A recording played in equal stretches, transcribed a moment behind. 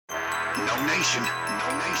nation,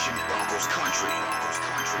 Broncos country,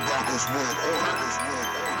 Broncos world order,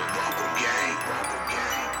 Bronco gang,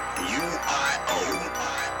 UIO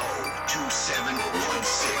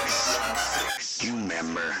 2716. You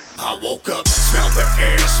remember? I woke up, smelled the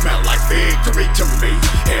air, smelled like victory to me.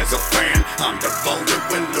 As a fan, I'm devoted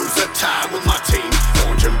when lose a tie with my team.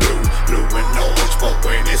 Orange and blue, blue and orange, but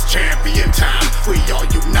when it's champion time, we all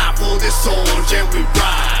unite for this orange and we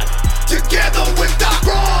ride together with the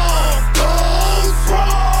Broncos.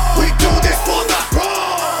 We do this for the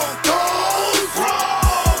Broncos.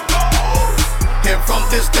 And from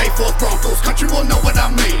this day forth, Broncos country will know what I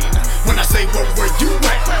mean when I say where you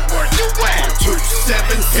at? Where you at?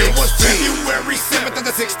 276. It was January 7th of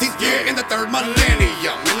the 16th year in the third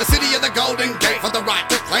millennium, in the city of the Golden Gate, for the right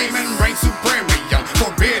to claim and reign supremium,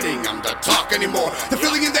 forbidding them to talk anymore. The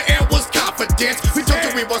feeling in the air was confidence. We told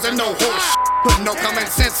you we wasn't no horse, but no common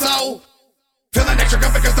sense. So feeling extra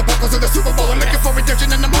good because the Broncos in the Super Bowl and looking for redemption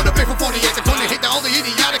and the motivate for 48. They're gonna hate all the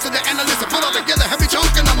idiotics and the analysts and put all together heavy chunk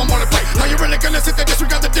and I'm on the play. Are you really gonna sit there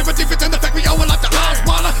disregard the different defense and the fact we owe a lot to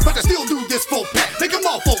Osweiler, but they still do this full pack? Make them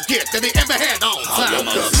all forget that they ever had all time. I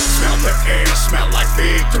woke up, smell the air, smell like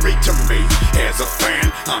victory to me. As a fan,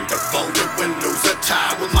 I'm devoted when lose a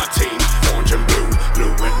tie with my team. Orange and blue,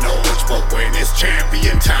 blue and orange, but when it's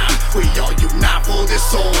champion time, we all unite for this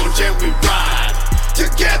orange and we ride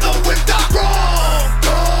together with the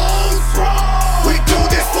Broncos. We do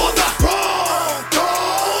this for the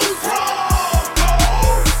Broncos.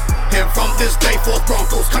 And from this day forth,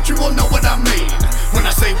 Broncos country will know what I mean when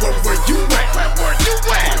I say where you at? Where you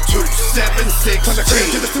at? 276. From the crib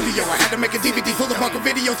to the studio, I had to make a DVD for the Bronco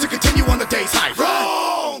videos to continue on the day's hype.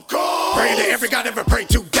 Broncos. Praying to every God ever prayed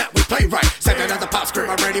to that we play right. Said another pop script,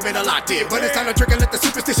 already been a lot did, but it's time to drink and let the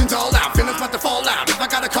superstitions all out. Feelings about to fall out if I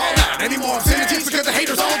gotta call out anymore obscenities because the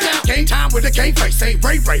haters all down. Game time with a game face. Say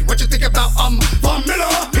Ray, what you think about Von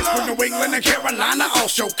Miller? Pittsburgh, New England, and Carolina all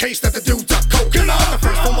showcase that the dudes are coconut. The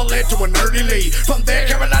first one led to an early lead. From there,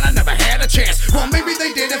 Carolina never had a chance. Well, maybe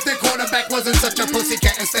they did if their quarterback wasn't such a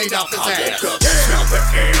pussycat and stayed off his ass. I woke up, smell the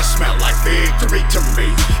air, smell like victory to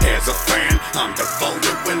me. As a fan, I'm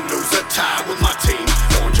devoted when lose a tie with my team.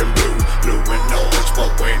 Orange and blue, blue and orange,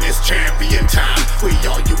 but when it's champion time, we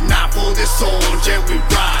all unite for this orange and we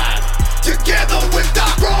ride together with the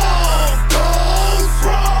Broncos.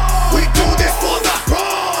 We do this for the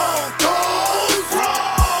Broncos.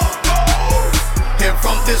 And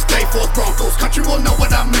from this day forth, Broncos country will know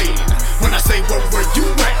what I mean when I say where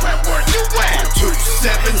you at? Where you at?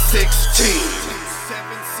 2716.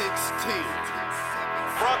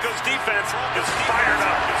 Broncos defense is fired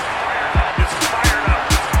up. It's fired up.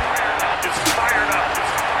 It's fired up.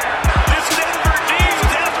 This Denver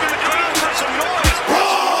defense is going to crowd for some noise.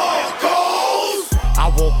 Broncos!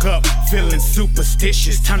 I woke up feeling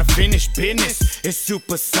superstitious, time to finish business. It's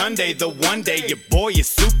Super Sunday, the one day your boy is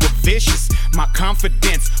super vicious. My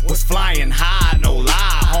confidence was flying high, no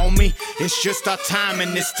lie, homie. It's just our time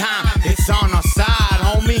and this time it's on our side,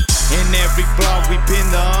 homie. In every vlog we've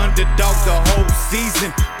been the underdog the whole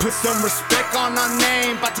season. Put some respect on our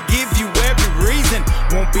name, about to give you every reason.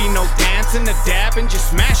 Won't be no dancing or dabbing, just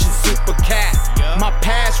smashing Super Cat. My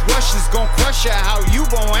pass rush is gon' crush ya, how you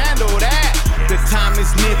gon' handle that? The time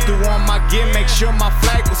is near through on my gear, make sure my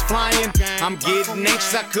flag was flying. I'm getting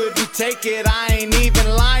anxious, I couldn't take it, I ain't even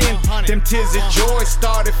lying. Them tears of joy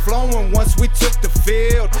started flowing once we took the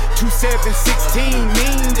field. 2716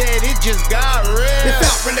 mean that it just got real. It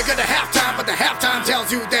felt really good at halftime, but the halftime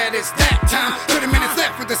tells you that it's that time. 30 minutes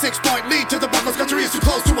left with a 6-point lead to the Broncos country is too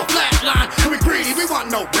close to a flat line. And we greedy, we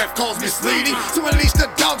want no ref calls misleading. So at least the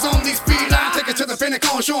dogs on these felines take it to the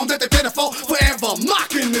pinnacle and show them that they're pitiful. Forever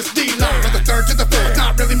mocking this D-line. From the third to the fourth,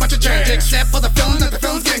 not really much a change except for the feeling that the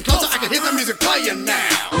feeling's getting closer. I can hear the music playing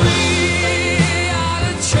now. We are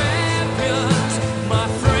the champions, my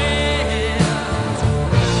friends.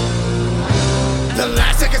 The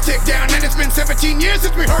last seconds tick down and it's been 17 years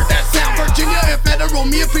since we heard that sound. Virginia and Federal,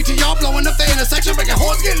 me and PTR blowing up the intersection, making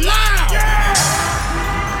horns get loud. Yeah.